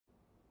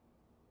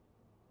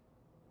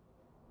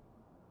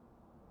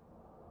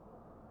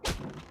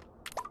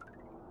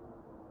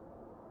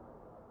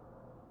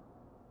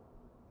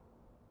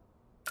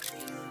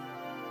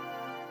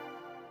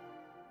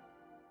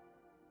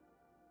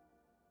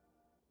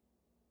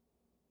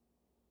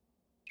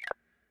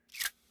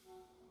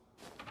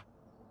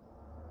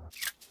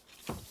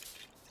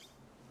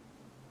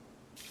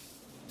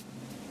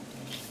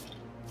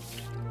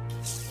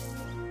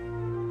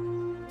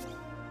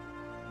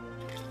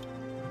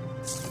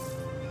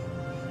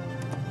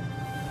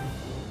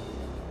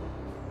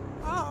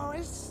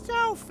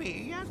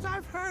selfie. Yes,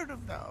 I've heard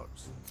of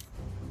those.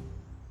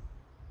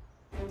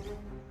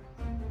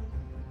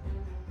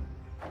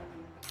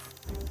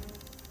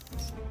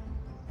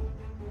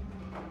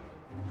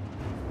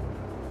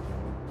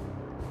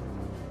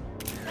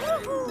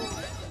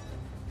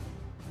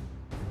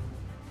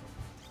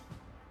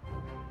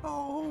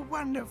 Oh,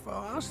 wonderful.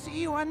 I'll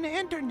see you on the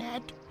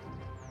internet.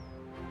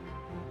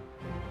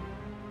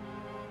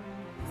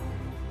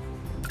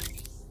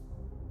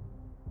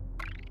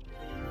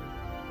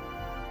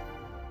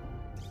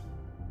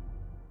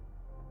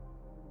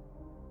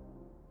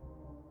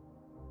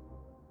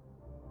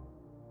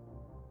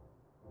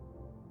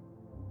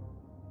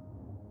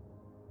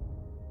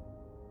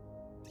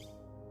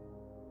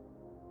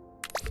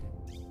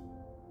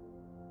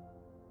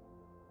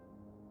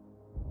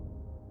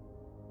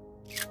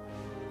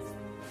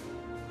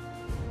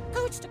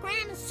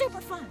 Instagram is super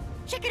fun.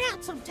 Check it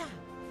out sometime.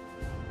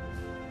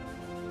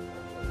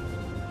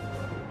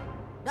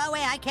 No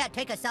way I can't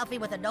take a selfie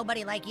with a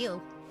nobody like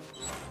you.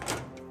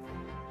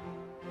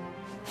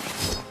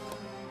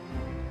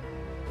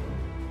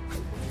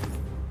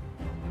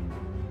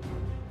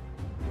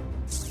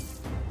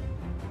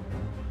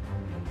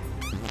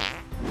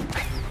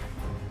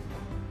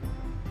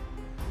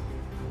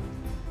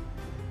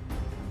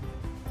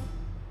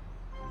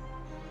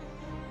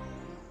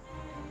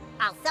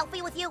 I'll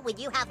selfie with you when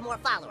you have more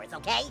followers,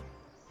 okay?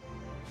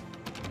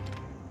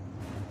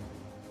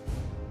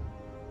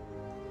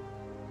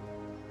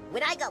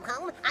 When I go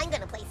home, I'm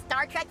gonna play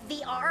Star Trek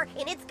VR,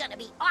 and it's gonna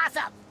be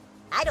awesome!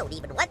 I don't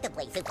even want to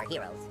play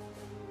superheroes.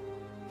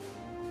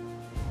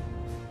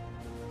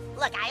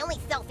 Look, I only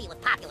selfie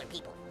with popular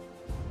people.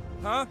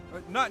 Huh?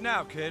 Not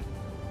now, kid.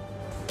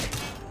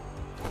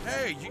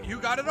 Hey, you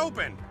got it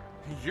open.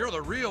 You're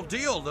the real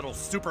deal, little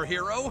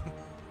superhero.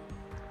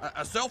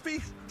 A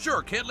selfie?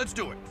 Sure, kid, let's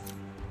do it.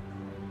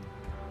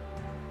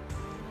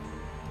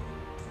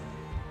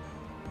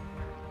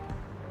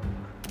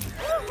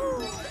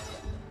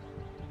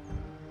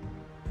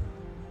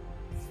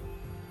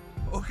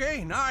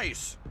 Okay,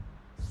 nice.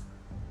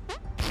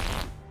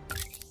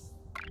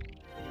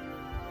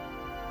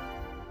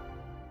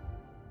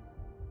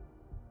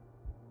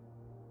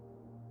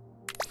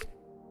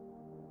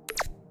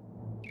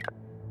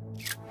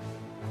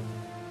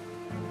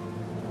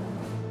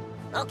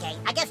 Okay,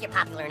 I guess you're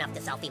popular enough to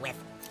selfie with.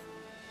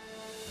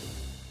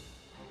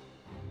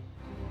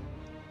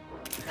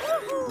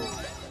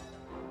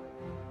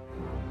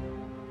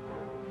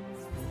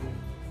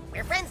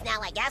 We're friends now,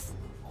 I guess.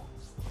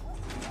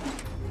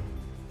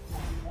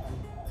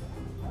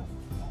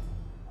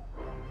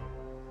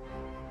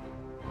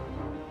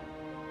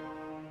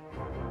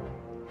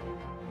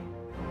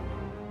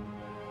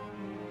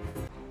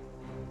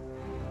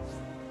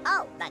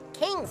 Oh, the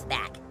king's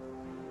back.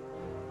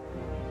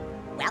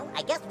 Well,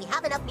 I guess we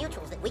have enough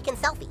mutuals that we can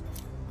selfie.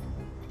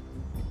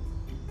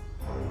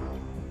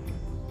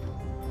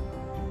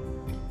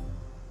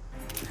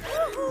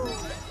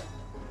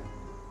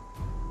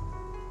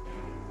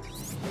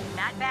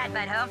 Not bad,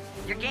 Butthole.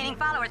 You're gaining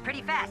followers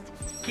pretty fast.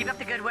 Keep up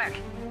the good work.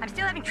 I'm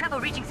still having trouble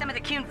reaching some of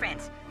the Coon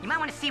friends. You might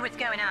want to see what's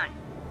going on.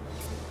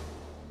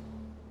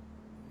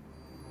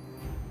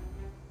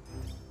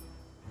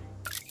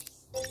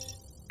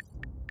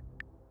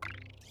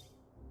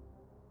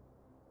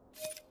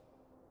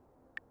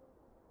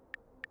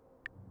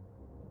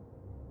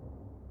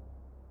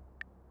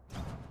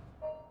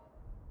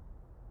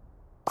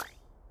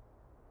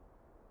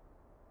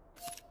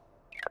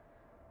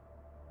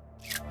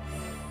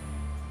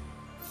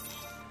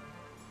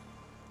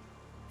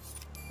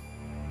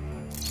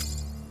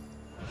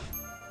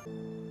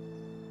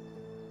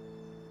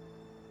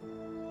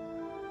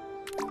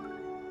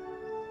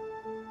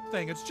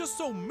 Thing, it's just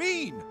so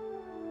mean.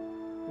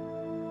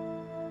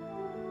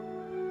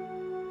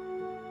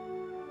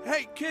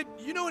 Hey, kid,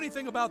 you know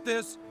anything about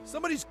this?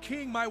 Somebody's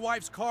keying my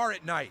wife's car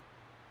at night.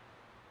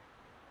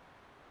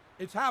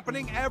 It's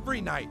happening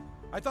every night.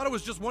 I thought it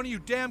was just one of you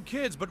damn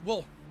kids, but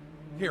well,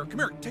 here, come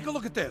here, take a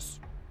look at this.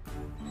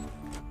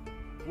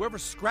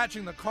 Whoever's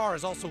scratching the car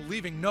is also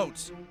leaving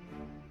notes.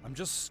 I'm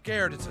just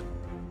scared it's a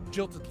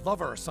jilted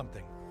lover or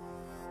something.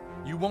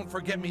 You won't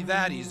forget me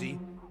that easy.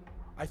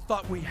 I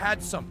thought we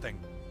had something.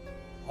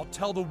 I'll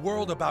tell the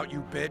world about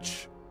you,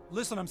 bitch.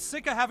 Listen, I'm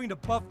sick of having to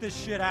buff this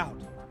shit out.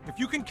 If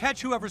you can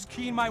catch whoever's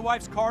keying my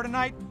wife's car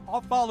tonight,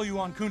 I'll follow you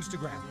on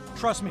Coonstagram.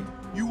 Trust me,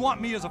 you want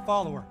me as a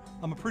follower.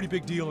 I'm a pretty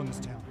big deal in this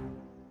town.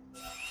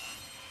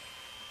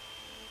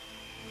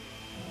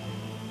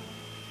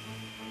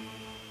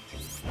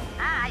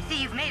 Ah, I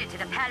see you've made it to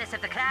the Palace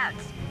of the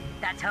Clouds.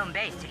 That's home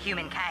base to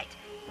humankind.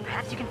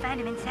 Perhaps you can find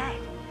him inside.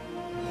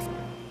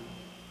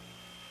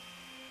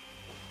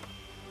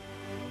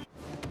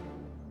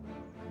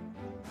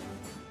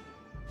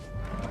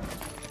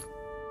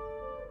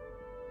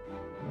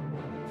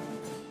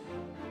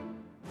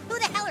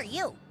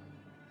 You?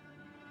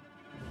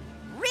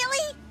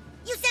 Really?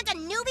 You sent a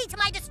newbie to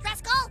my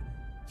distress call?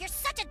 You're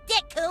such a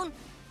dick, Coon.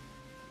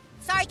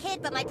 Sorry,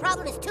 kid, but my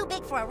problem is too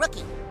big for a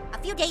rookie. A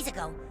few days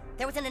ago,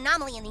 there was an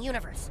anomaly in the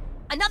universe.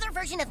 Another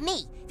version of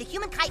me, the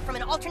human kite from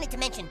an alternate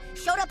dimension,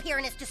 showed up here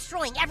and is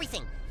destroying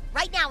everything.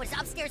 Right now, it's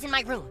upstairs in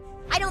my room.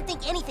 I don't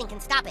think anything can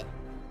stop it.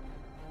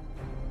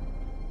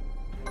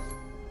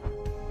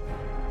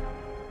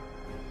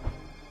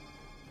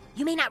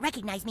 You may not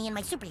recognize me in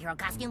my superhero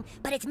costume,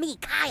 but it's me,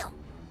 Kyle.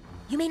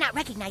 You may not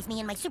recognize me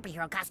in my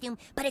superhero costume,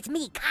 but it's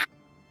me, Kyle.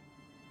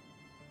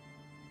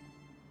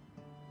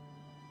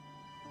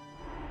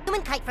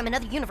 Human kite from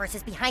another universe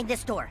is behind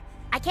this door.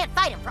 I can't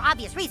fight him for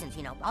obvious reasons,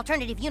 you know,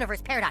 alternative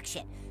universe paradox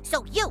shit.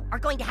 So you are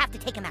going to have to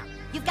take him out.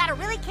 You've got to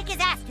really kick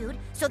his ass, dude,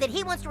 so that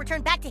he wants to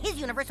return back to his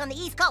universe on the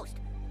East Coast.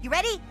 You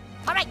ready?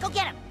 All right, go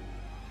get him.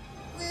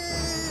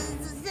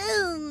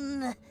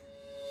 Zoom.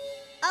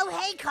 Oh,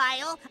 hey,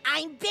 Kyle.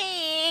 I'm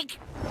big.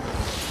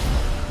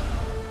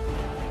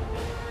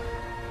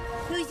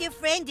 Who's your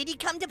friend? Did he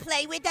come to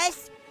play with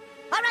us?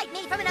 All right,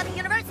 me from another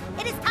universe.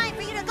 It is time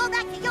for you to go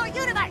back to your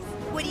universe.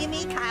 What do you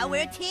mean, Kyle?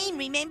 We're a team,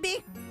 remember?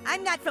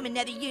 I'm not from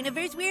another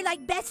universe. We're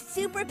like best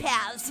super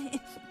pals.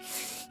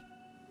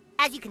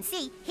 As you can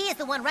see, he is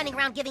the one running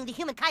around giving the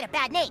human kite a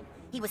bad name.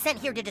 He was sent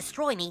here to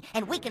destroy me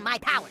and weaken my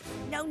powers.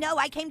 No,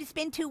 I came to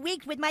spend 2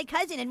 weeks with my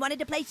cousin and wanted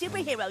to play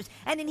superheroes.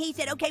 And then he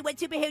said, okay, what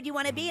superhero do you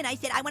want to be? And I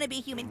said, I want to be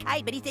human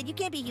kite. But he said, you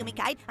can't be human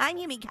kite. I'm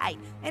human kite.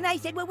 And I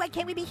said, well, why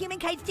can't we be human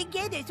kites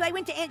together? So I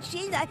went to Aunt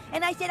Sheila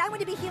and I said, I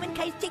want to be human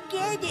kites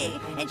together.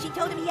 And she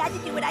told him he had to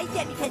do what I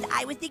said because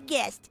I was the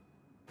guest.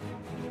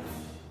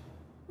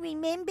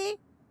 Remember?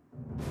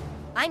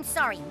 I'm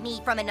sorry, me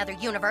from another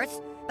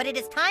universe, but it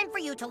is time for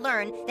you to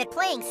learn that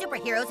playing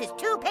superheroes is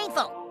too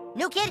painful.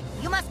 New kid,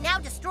 you must now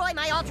destroy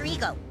my alter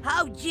ego.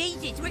 Oh,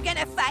 Jesus, we're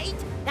gonna fight?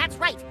 That's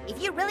right.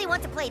 If you really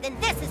want to play, then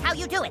this is how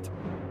you do it.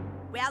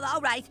 Well,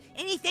 all right.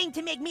 Anything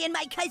to make me and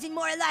my cousin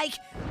more alike.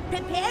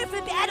 Prepare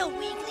for battle,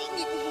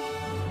 weakling.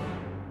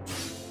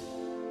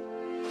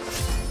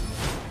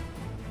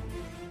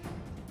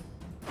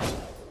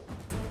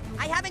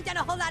 I haven't done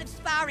a whole lot of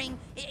sparring.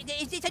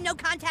 Is this a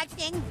no-contact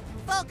thing?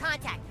 Full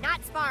contact,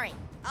 not sparring.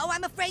 Oh,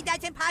 I'm afraid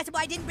that's impossible.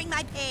 I didn't bring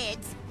my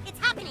pads. It's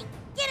happening.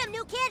 Get him,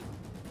 new kid.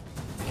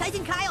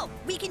 Cousin Kyle,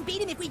 we can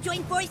beat him if we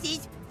join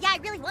forces. Yeah, I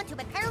really want to,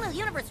 but parallel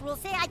universe rules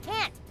say I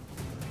can't.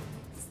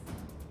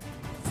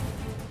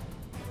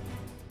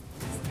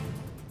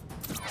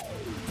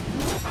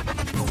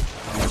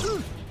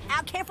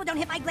 Ow, careful, don't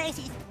hit my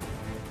glasses.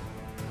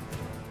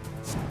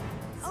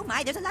 Oh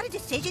my, there's a lot of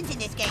decisions in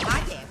this game,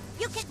 aren't there?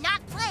 You could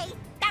not play.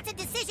 That's a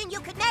decision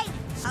you could make.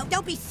 Oh,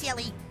 don't be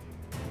silly.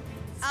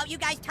 Oh, you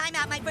guys, time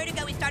out. My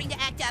vertigo is starting to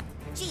act up.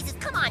 Jesus,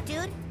 come on,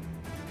 dude.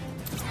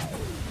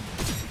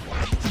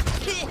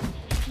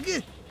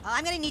 Oh,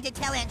 I'm gonna need to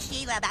tell Aunt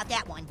Sheila about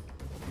that one.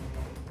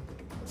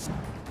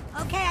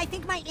 Okay, I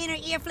think my inner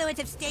ear fluids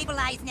have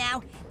stabilized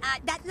now.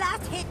 That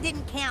last hit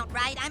didn't count,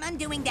 right? I'm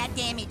undoing that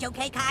damage,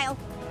 okay, Kyle?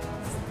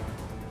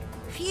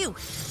 Phew.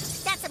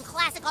 That's some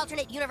classic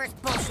alternate universe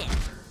bullshit.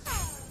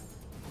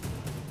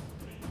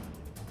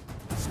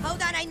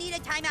 Hold on, I need a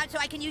timeout so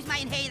I can use my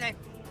inhaler.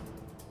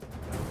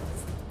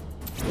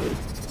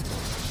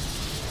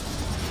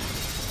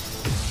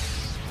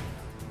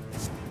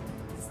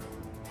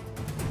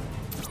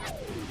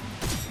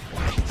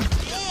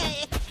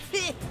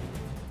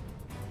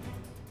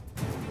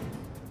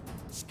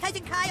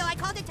 Cousin Kyle, I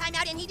called a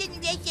timeout and he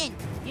didn't listen.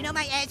 You know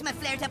my asthma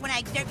flares up when I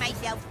exert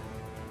myself.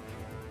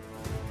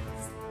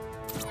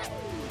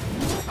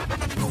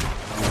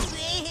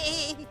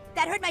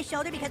 That hurt my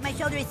shoulder because my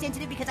shoulder is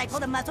sensitive because I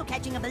pulled a muscle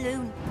catching a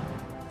balloon.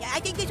 Yeah, I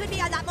think this would be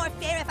a lot more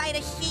fair if I had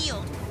a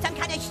shield. Some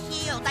kind of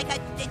shield, like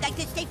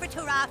the Safer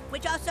Torah,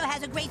 which also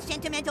has a great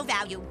sentimental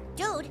value.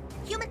 Dude,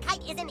 human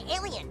kite is an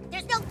alien.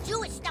 There's no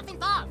Jewish stuff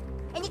involved.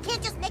 And you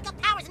can't just make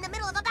up powers in the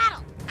middle of a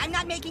battle. I'm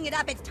not making it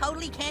up. It's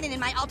totally canon in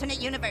my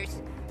alternate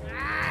universe.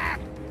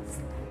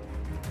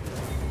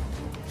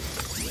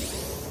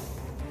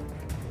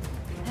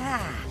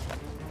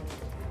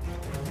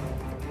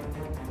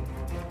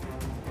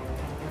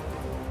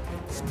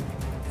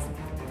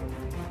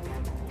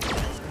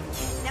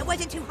 That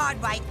wasn't too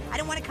hard, right? I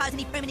don't want to cause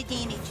any permanent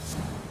damage.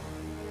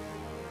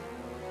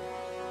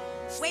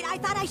 Wait, I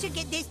thought I should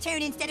get this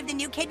turn instead of the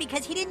new kid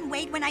because he didn't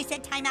wait when I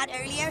said timeout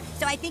earlier,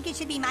 so I think it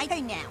should be my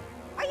turn now.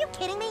 Are you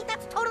kidding me?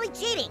 That's totally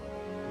cheating.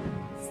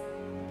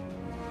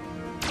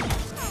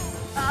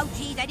 Oh,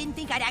 geez, I didn't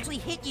think I'd actually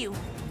hit you.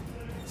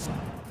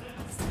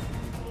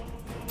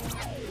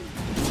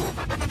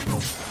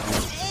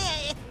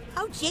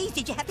 Oh, geez,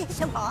 did you have to hit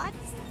so hard?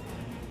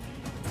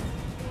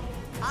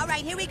 All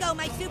right, here we go,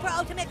 my super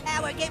ultimate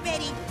power. Get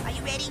ready. Are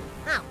you ready?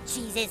 Oh,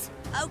 Jesus.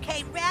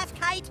 Okay, Wrath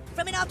Kite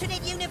from an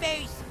alternate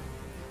universe.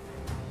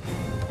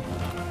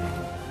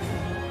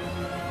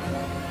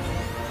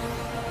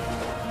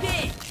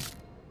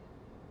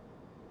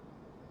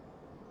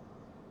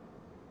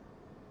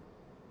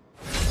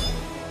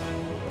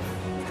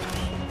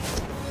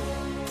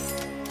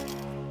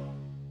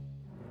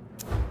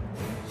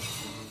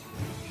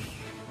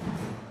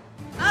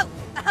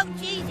 Oh,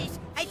 Jesus.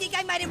 I think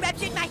I might have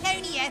ruptured my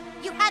hernia.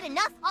 You had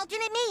enough,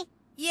 alternate me?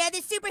 Yeah,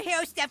 the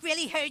superhero stuff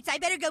really hurts. I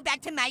better go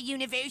back to my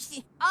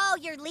universe. Oh,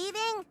 you're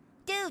leaving?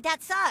 Dude,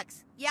 that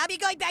sucks. Yeah, I'll be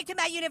going back to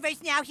my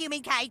universe now,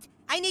 humankind.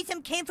 I need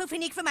some camphor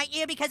for my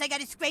ear because I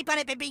got a scrape on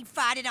it by being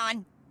farted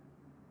on.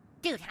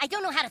 Dude, I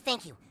don't know how to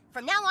thank you.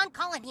 From now on,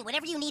 call on me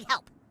whenever you need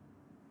help.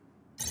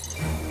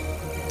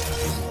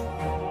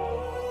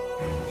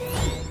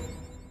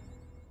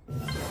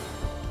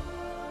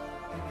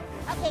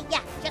 Okay,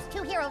 yeah, just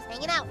two heroes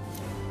hanging out.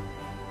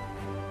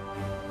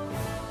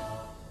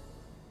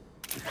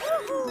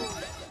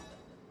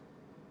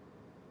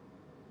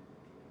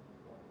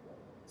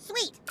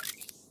 Sweet.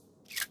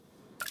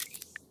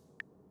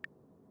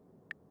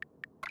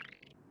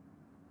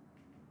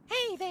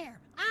 Hey there,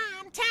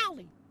 I'm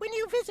Tally. When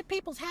you visit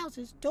people's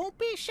houses, don't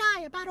be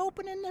shy about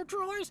opening their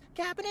drawers,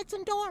 cabinets,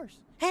 and doors.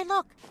 Hey,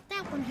 look,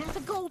 that one has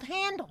a gold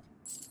handle.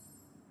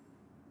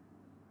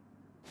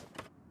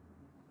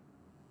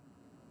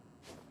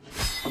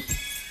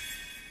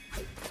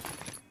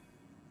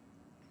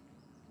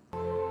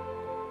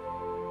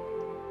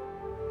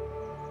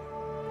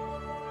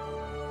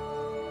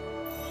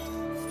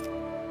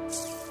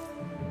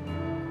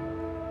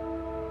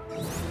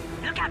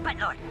 Look out,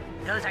 Buttlord!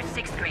 Those are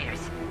 6th graders.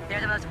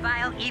 They're the most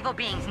vile, evil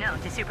beings known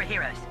to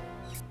superheroes.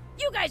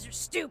 You guys are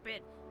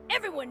stupid.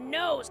 Everyone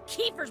knows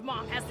Kiefer's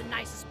mom has the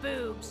nicest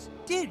boobs.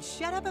 Dude,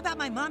 shut up about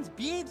my mom's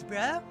boobs,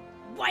 bro.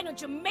 Why don't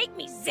you make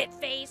me,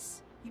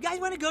 zit-face? You guys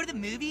want to go to the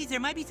movies? There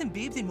might be some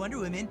boobs in Wonder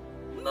Woman.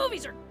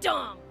 Movies are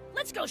dumb.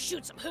 Let's go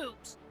shoot some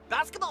hoops.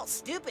 Basketball's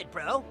stupid,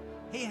 bro.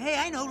 Hey,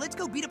 I know. Let's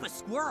go beat up a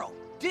squirrel.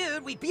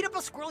 Dude, we beat up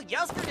a squirrel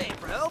yesterday,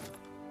 bro.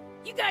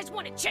 You guys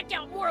want to check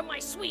out more of my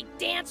sweet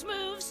dance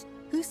moves?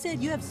 Who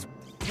said you have...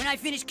 When I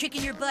finish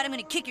kicking your butt, I'm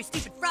gonna kick your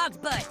stupid frog's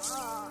butt.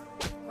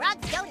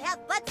 Frogs don't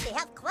have butts, they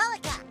have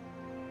cloaca.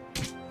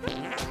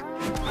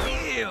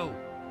 Ew.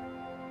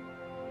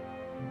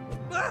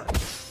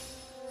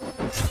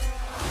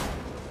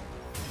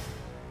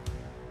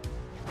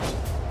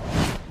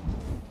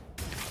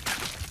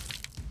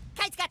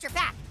 Kite's got your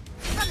back.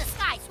 From the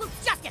sky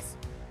swoops justice.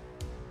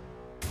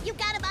 You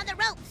got him on the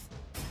ropes.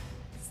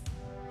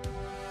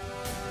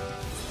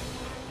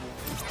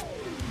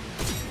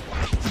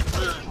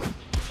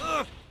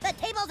 The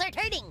tables are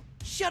turning.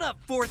 Shut up,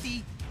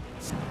 Fourthy.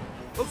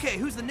 Okay,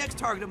 who's the next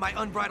target of my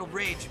unbridled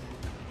rage?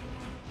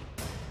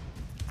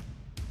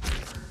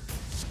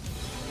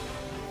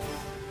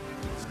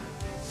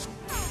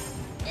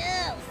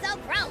 Ew, so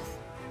gross.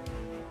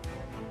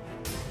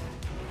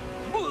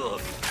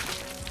 Ugh.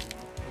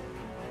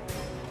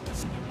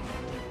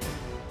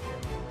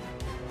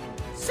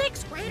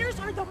 Sixth graders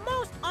are the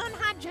most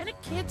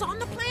unhygienic kids on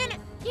the planet.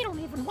 You don't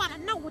even want to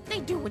know what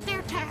they do with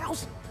their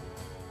towels.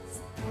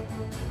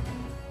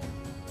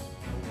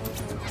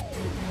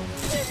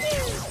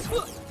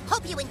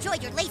 Hope you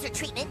enjoyed your laser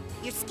treatment.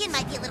 Your skin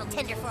might be a little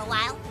tender for a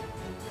while.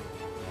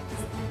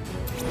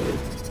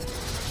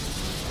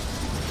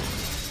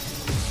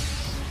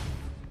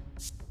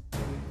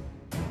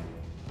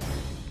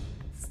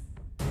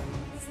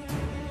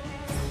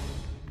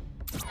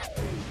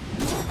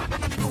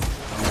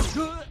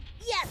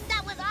 Yes,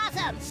 that was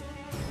awesome!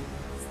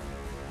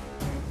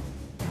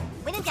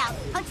 When in doubt,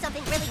 punch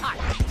something really hard.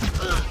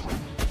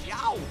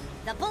 Yow!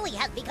 The bully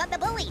has become the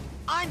bullied.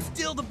 I'm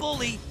still the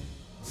bully.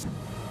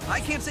 I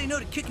can't say no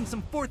to kicking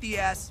some Fourthy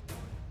ass.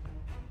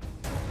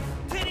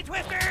 Titty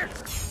twister!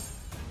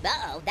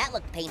 Uh-oh, that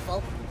looked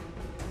painful.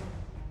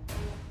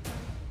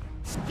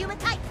 Human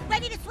kite,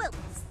 ready to swoop.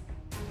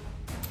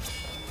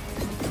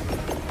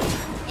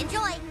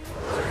 Enjoy.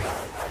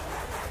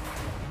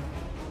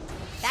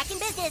 Back in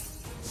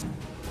business.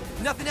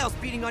 Nothing else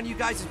beating on you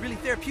guys is really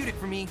therapeutic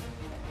for me.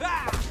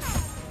 Ah!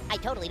 I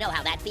totally know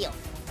how that feels.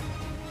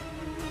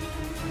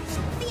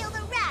 Feel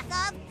the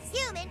wrath of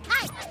human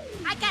kite.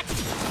 I got you.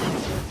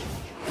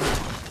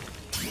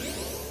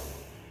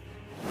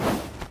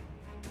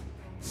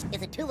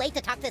 Is it too late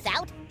to talk this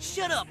out?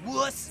 Shut up,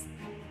 wuss!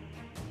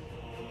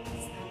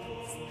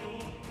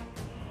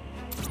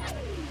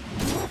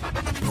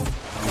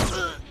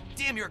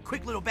 Damn, you're a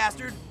quick little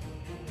bastard.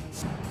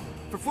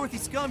 For Fourthy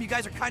scum, you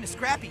guys are kind of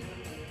scrappy.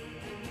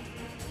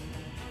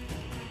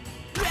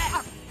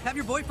 Have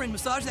your boyfriend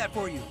massage that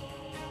for you.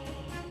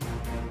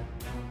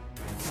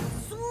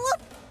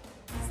 Swoop!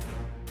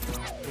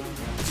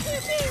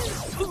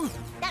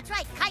 That's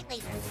right, kite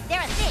lasers. They're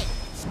a thing.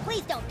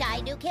 Please don't die,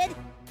 new kid.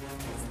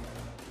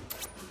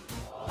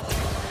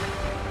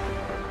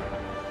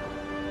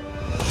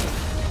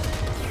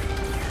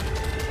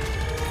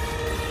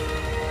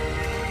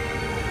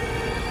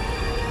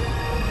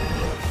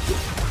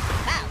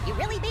 Wow, you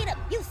really beat him.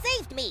 You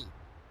saved me.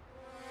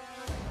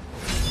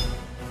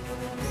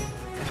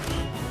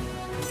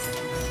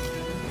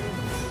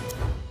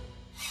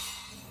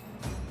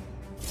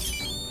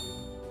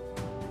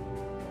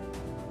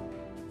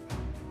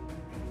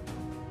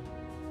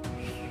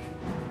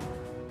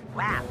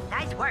 Wow,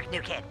 nice work,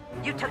 new kid.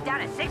 You took down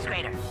a 6th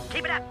grader.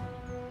 Keep it up.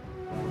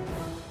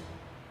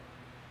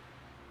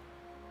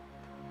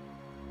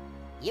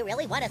 You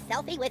really want a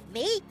selfie with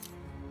me?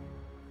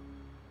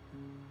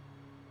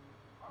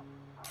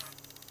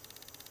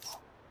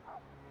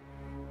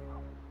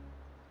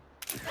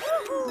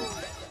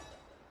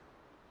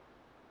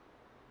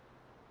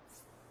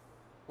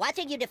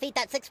 Watching you defeat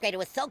that 6th grader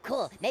was so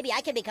cool. Maybe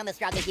I can become as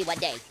strong as you one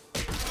day.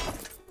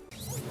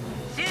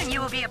 Soon you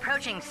will be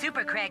approaching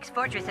Super Craig's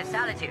Fortress of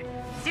Solitude.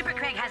 Super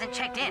Craig hasn't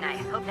checked in. I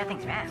hope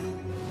nothing's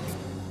wrong.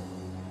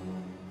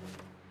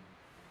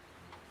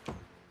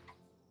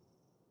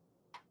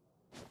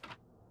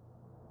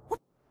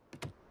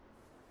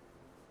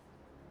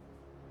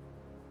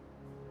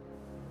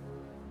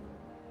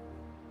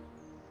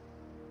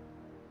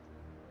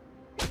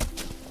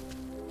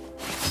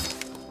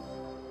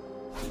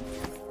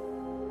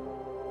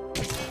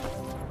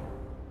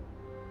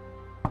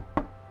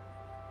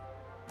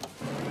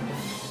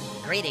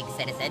 Greetings,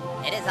 citizen.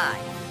 It is I,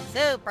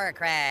 Super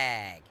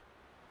Craig.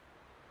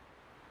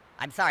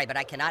 I'm sorry, but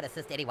I cannot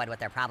assist anyone with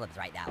their problems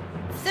right now.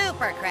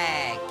 Super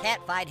Craig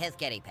can't find his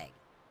guinea pig.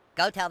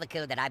 Go tell the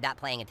coon that I'm not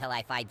playing until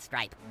I find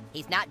Stripe.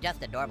 He's not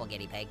just a normal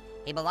guinea pig.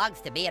 He belongs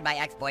to me and my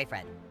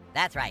ex-boyfriend.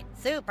 That's right,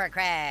 Super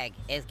Craig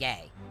is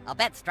gay. I'll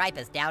bet Stripe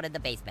is down in the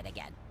basement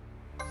again.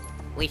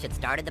 We should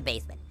start in the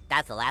basement.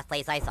 That's the last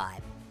place I saw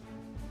him.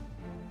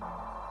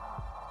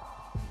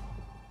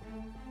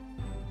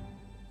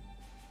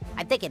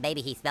 I'm thinking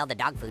maybe he smelled the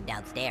dog food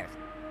downstairs.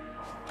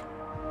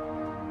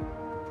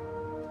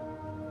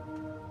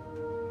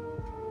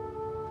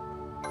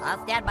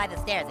 I'll stand by the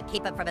stairs and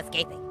keep him from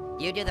escaping.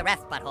 You do the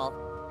rest, butthole.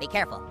 Be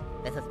careful.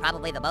 This is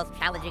probably the most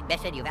challenging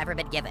mission you've ever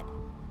been given.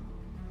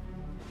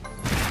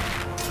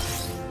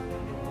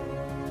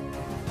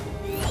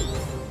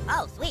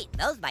 Oh, sweet.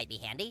 Those might be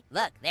handy.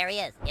 Look, there he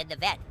is, in the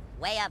vent,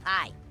 way up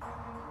high.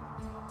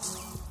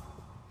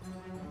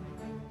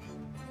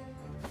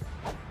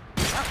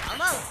 Oh,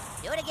 almost.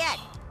 Do it again.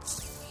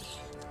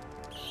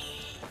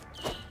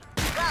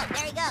 Whoa,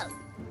 there he goes.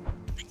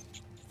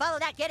 Follow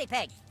that guinea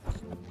pig.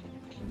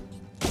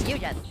 You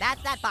just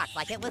smashed that box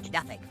like it was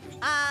nothing.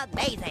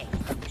 Amazing.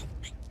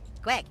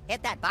 Quick,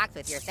 hit that box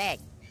with your thing.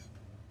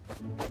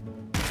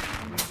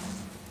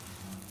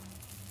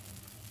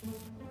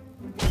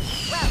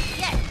 Well,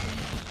 shit.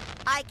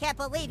 I can't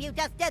believe you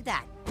just did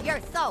that.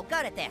 You're so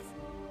good at this.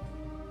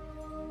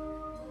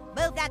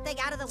 Move that thing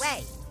out of the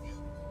way.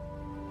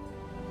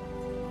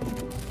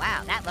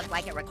 Wow, that looked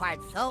like it required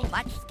so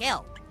much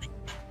skill.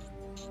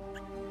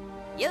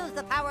 Use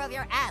the power of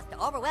your ass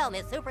to overwhelm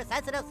his super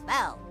sensitive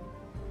spell.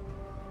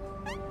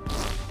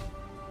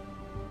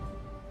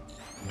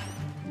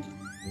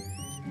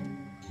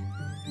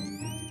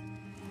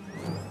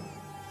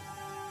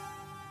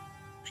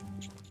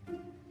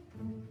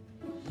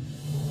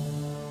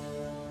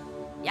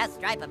 Yes,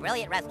 Stripe, a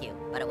brilliant rescue.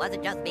 But it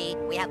wasn't just me.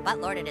 We have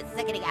Buttlord and his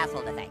sickening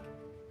asshole to thank.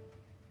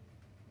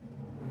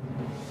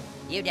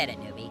 You did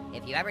it, newbie.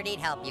 If you ever need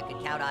help, you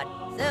can count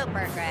on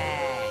Super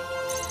Craig.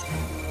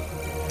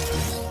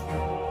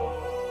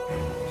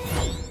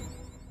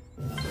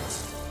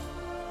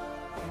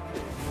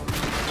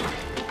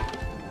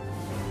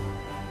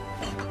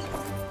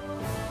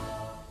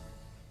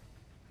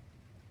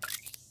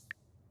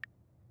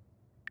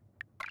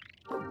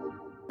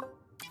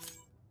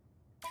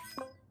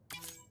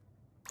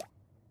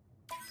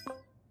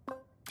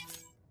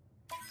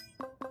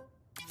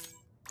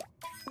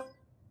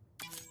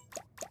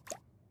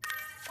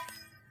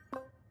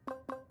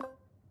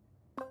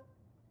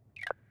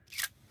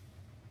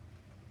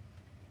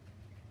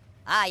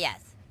 Ah,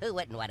 yes. Who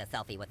wouldn't want a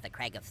selfie with the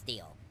Craig of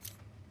Steel?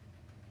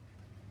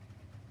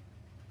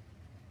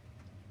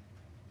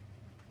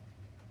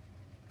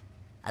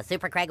 A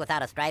Super Craig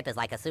without a stripe is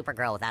like a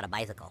Supergirl without a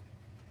bicycle.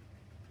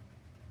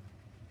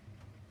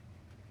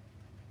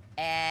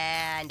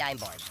 And I'm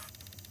bored.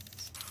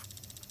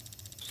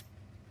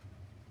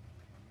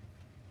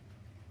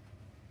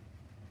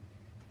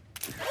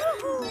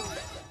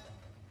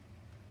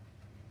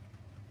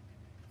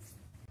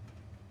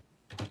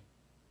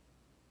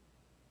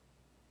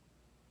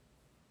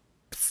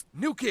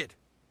 New kid!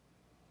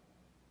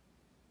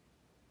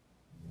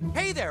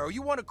 Hey there, are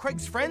you one of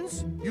Craig's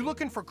friends? You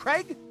looking for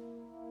Craig?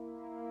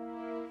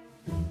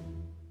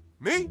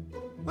 Me?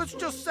 Let's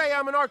just say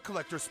I'm an art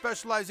collector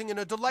specializing in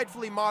a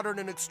delightfully modern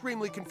and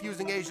extremely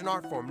confusing Asian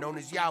art form known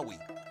as yaoi.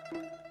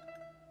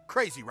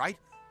 Crazy, right?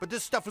 But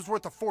this stuff is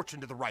worth a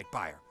fortune to the right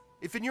buyer.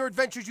 If in your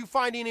adventures you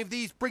find any of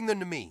these, bring them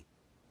to me.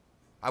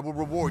 I will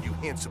reward you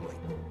handsomely.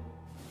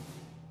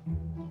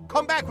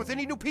 Come back with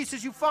any new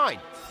pieces you find.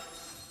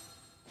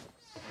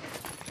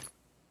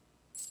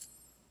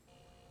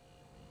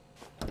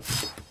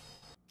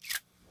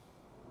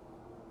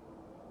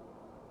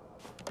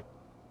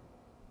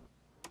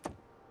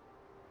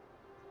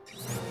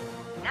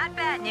 Not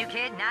bad, new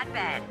kid, not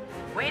bad.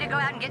 Way to go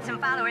out and get some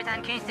followers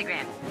on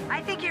Coonstagram. I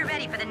think you're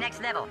ready for the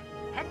next level.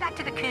 Head back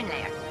to the Coon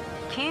lair.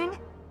 Coon,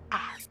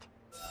 out.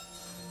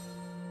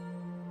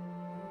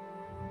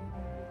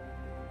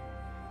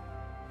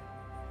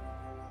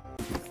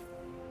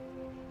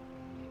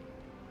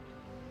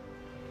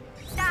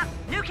 Stop!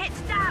 New kid,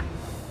 stop!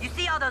 You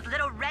see all those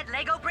little red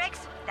Lego bricks?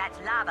 That's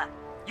lava.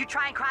 You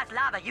try and cross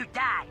lava, you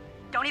die.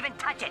 Don't even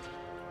touch it.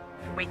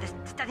 Wait, this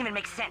doesn't even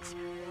make sense.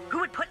 Who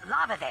would put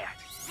lava there?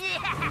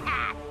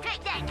 Yeah!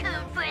 Take that,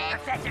 Coon friend!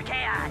 Professor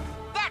Chaos!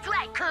 That's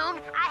right,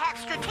 Coon! I have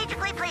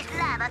strategically placed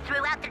lava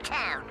throughout the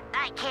town.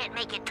 I can't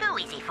make it too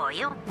easy for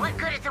you. What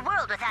good is the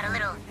world without a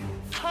little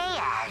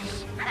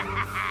chaos?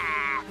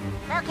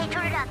 Okay,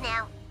 turn it up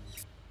now.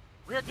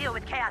 We'll deal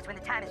with chaos when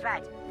the time is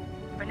right.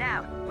 For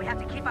now, we have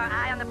to keep our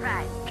eye on the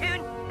prize. Coon,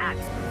 out.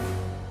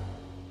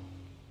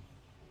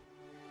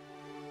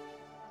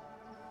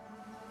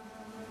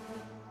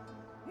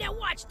 Now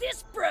watch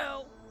this,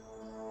 bro!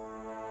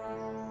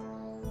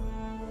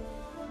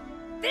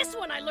 This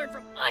one I learned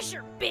from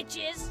Usher,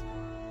 bitches!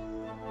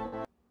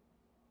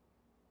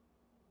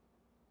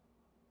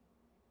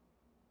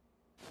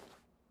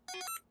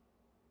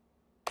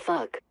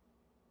 Fuck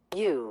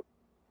you,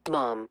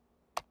 Mom.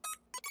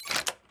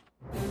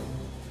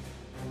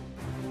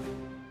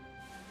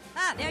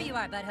 Ah, there you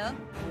are, butthole.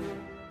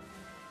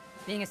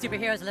 Being a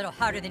superhero is a little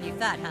harder than you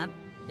thought, huh?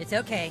 It's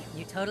okay,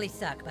 you totally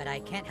suck, but I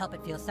can't help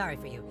but feel sorry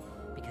for you,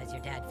 because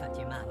your dad fucked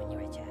your mom when you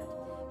were a child.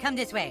 Come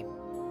this way.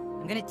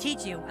 I'm gonna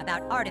teach you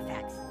about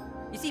artifacts.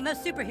 You see,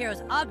 most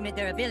superheroes augment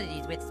their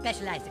abilities with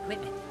specialized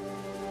equipment.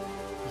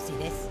 You see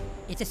this?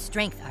 It's a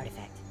strength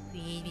artifact.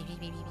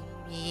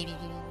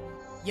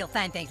 You'll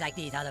find things like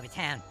these all over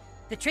town.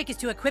 The trick is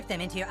to equip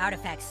them into your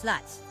artifact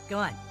slots. Go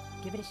on,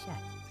 give it a shot.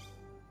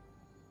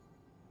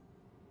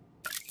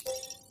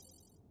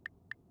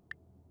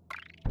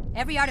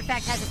 Every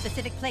artifact has a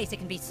specific place it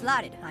can be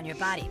slotted on your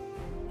body.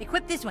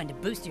 Equip this one to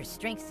boost your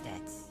strength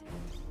stats.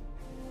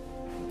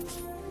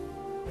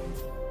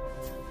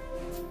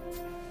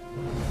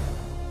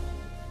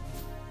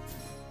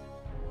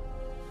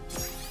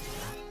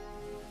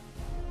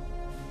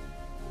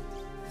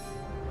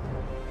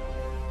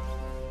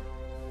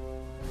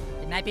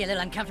 It might be a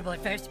little uncomfortable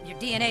at first. Your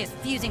DNA is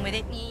fusing with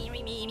it.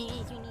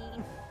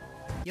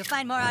 You'll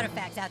find more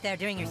artifacts out there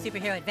during your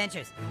superhero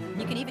adventures. And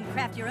you can even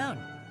craft your own.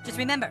 Just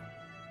remember,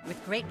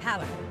 with great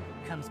power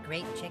comes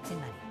great chicks and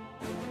money.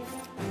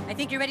 I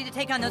think you're ready to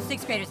take on those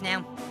 6th graders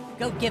now.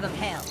 Go give them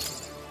hell.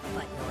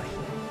 But Lord.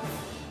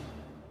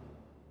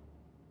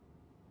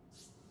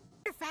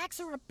 Artifacts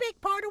are a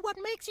big part of what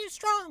makes you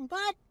strong,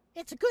 bud.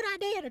 It's a good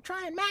idea to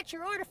try and match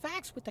your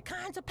artifacts with the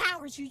kinds of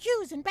powers you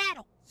use in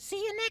battle. See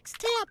you next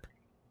tip.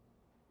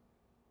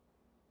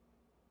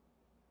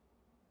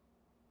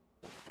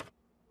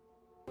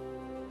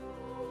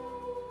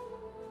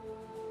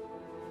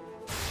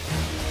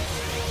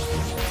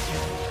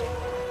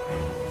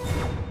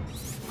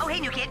 Oh, hey,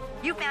 new kid.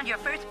 You found your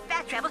first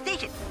fast travel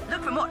station.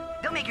 Look for more.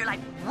 They'll make your life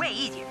way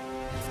easier.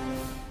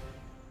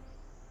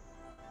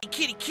 Hey,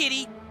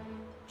 kitty.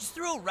 Just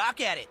throw a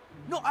rock at it.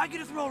 No, I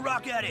gotta throw a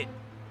rock at it.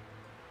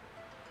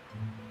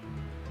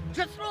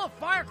 Just throw a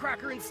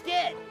firecracker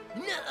instead.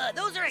 Nuh-uh,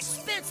 those are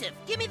expensive.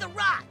 Give me the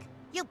rock.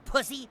 You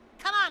pussy.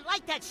 Come on,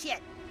 light that shit.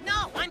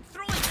 No, I'm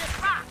throwing this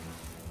rock.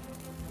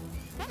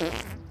 Hey,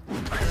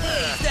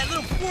 it's that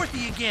little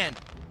Fourthy again.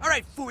 All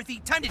right,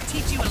 Fourthy, time to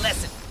teach you a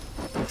lesson.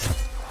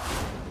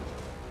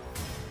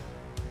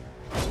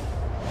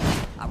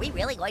 Are we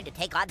really going to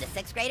take on the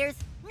 6th graders?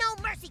 No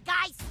mercy,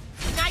 guys!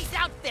 Nice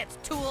outfits,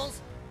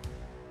 tools.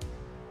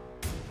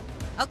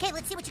 Okay,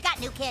 let's see what you got,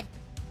 new kid.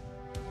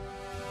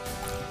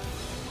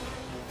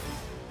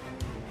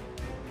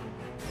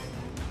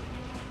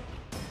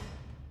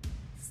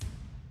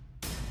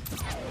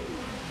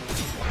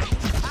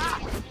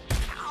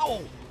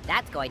 Ow!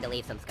 That's going to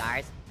leave some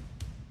scars.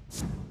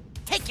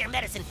 Take your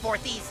medicine,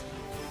 Fourthies.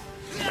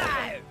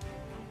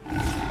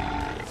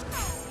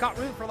 Got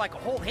room for like a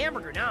whole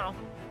hamburger now.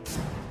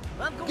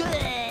 I'm going.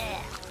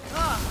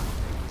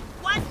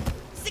 What?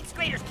 6th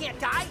graders can't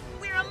die.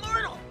 We're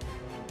immortal.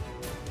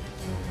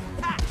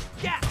 Ha!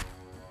 Yeah!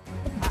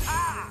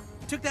 Ha-ha!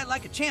 Took that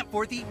like a champ,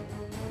 Fourthy.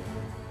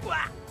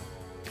 Wah!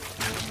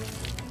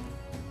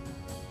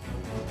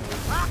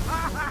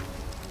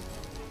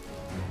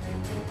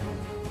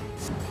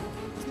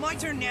 It's my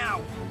turn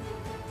now.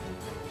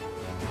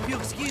 If you'll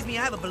excuse me,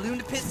 I have a balloon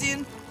to piss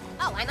in.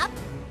 Oh, I'm up?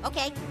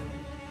 Okay.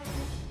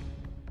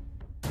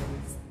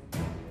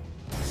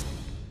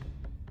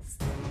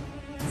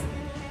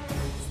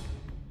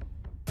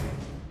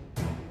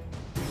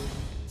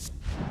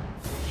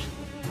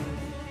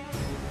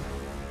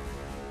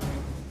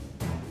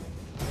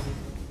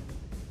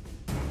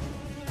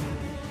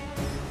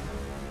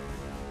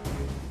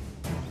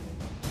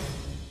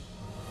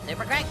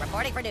 Super Craig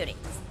reporting for duty.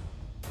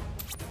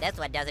 This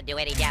one doesn't do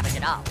any damage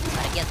at all,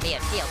 but it gives me a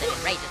shield that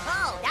enrages me.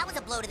 Oh, that was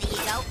a blow to the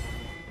ego.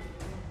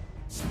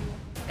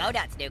 Go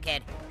nuts, new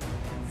kid.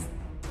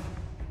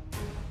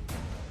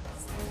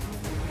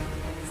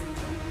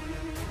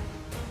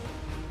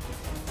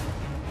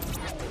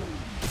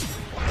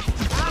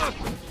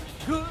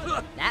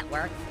 That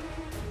worked.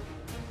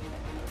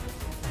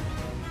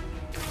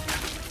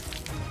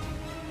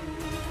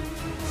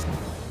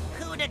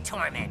 Who to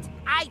torment?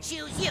 I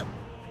choose you.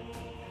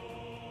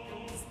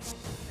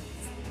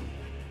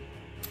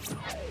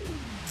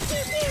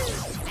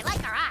 I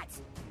like our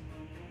odds.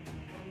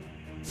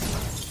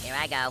 Here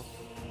I go.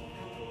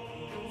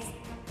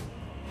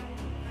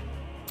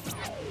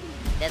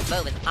 This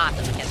move is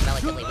awesome against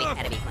relatively weak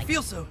enemies I like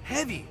feel so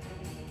heavy.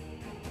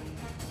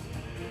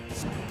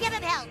 Give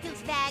him hell,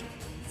 douchebag.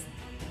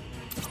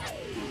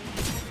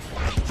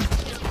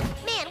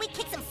 Man, we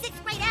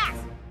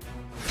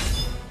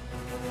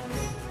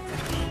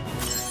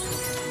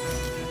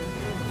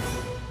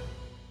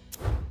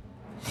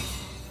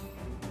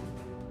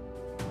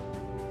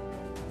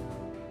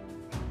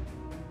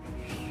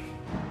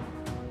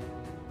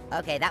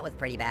Okay, that was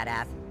pretty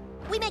badass.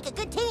 We make a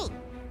good team.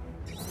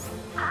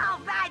 All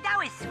right, that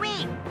was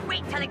sweet.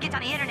 Wait until it gets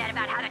on the internet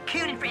about how the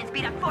Coon and friends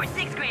beat up 4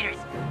 6th graders.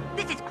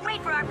 This is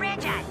great for our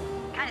franchise.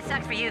 Kinda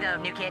sucks for you though,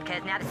 new kid,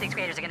 because now the 6th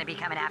graders are gonna be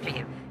coming after you.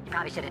 You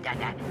probably should have done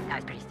that. That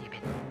was pretty stupid.